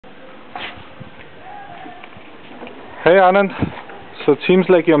Hey Anand, so it seems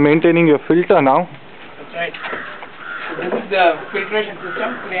like you're maintaining your filter now. That's right. So this is the filtration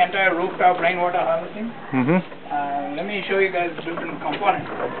system for the entire rooftop rainwater harvesting. Let me show you guys different components.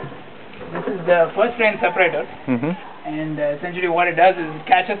 This is the first rain separator, and essentially what it does is it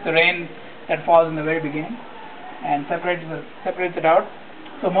catches the rain that falls in the very beginning and separates it out.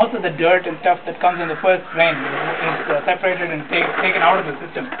 So most of the dirt and stuff that comes in the first rain is separated and taken out of the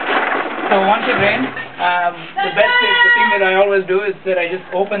system. So once it rains, the thing that I always do is that I just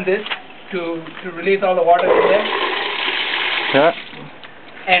open this to release all the water in there. Yeah.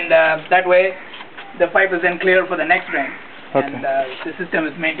 And that way the pipe is then clear for the next rain. Okay. And the system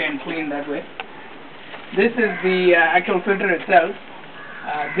is maintained clean that way. This is the actual filter itself.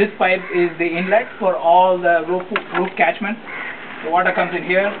 This pipe is the inlet for all the roof catchment. The water comes in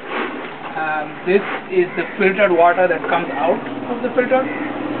here. This is the filtered water that comes out of the filter.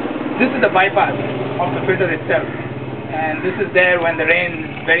 This is the bypass of the filter itself. And this is there when the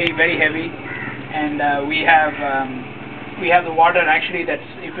rain is very, very heavy. And we have the water actually that's,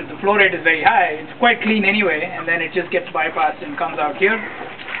 if the flow rate is very high, it's quite clean anyway, and then it just gets bypassed and comes out here.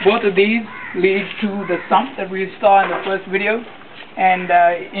 Both of these lead to the sump that we saw in the first video, and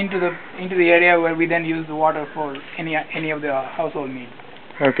into the area where we then use the water for any of the household needs.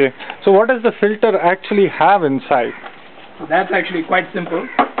 Okay. So what does the filter actually have inside? So that's actually quite simple.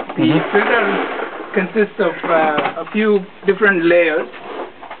 The filter consists of a few different layers.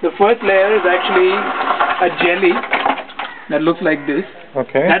 The first layer is actually a jelly that looks like this.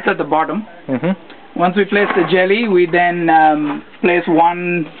 Okay. That's at the bottom. Once we place the jelly, we then place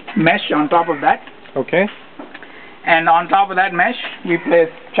one mesh on top of that. Okay. And on top of that mesh, we place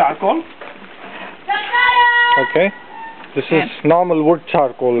charcoal. Okay. This is normal wood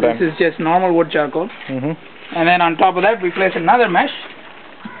charcoal then. This is just normal wood charcoal. And then on top of that, we place another mesh,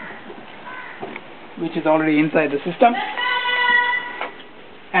 which is already inside the system.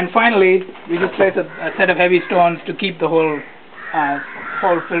 And finally, we just place a set of heavy stones to keep the whole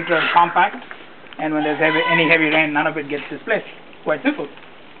filter compact. And when there's any heavy rain, none of it gets displaced. Quite simple.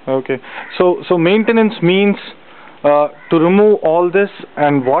 Okay. So maintenance means to remove all this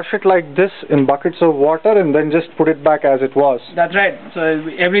and wash it like this in buckets of water and then just put it back as it was. That's right. So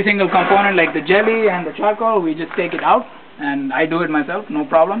every single component, like the jelly and the charcoal, we just take it out, and I do it myself, no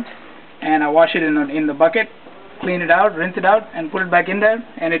problem. And I wash it in the bucket, clean it out, rinse it out, and put it back in there.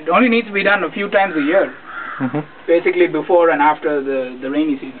 And it only needs to be done a few times a year, basically before and after the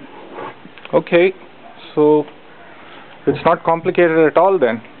rainy season. Okay. So it's not complicated at all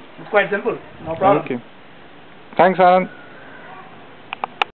then. It's quite simple, no problem. Okay. Thanks, Anand.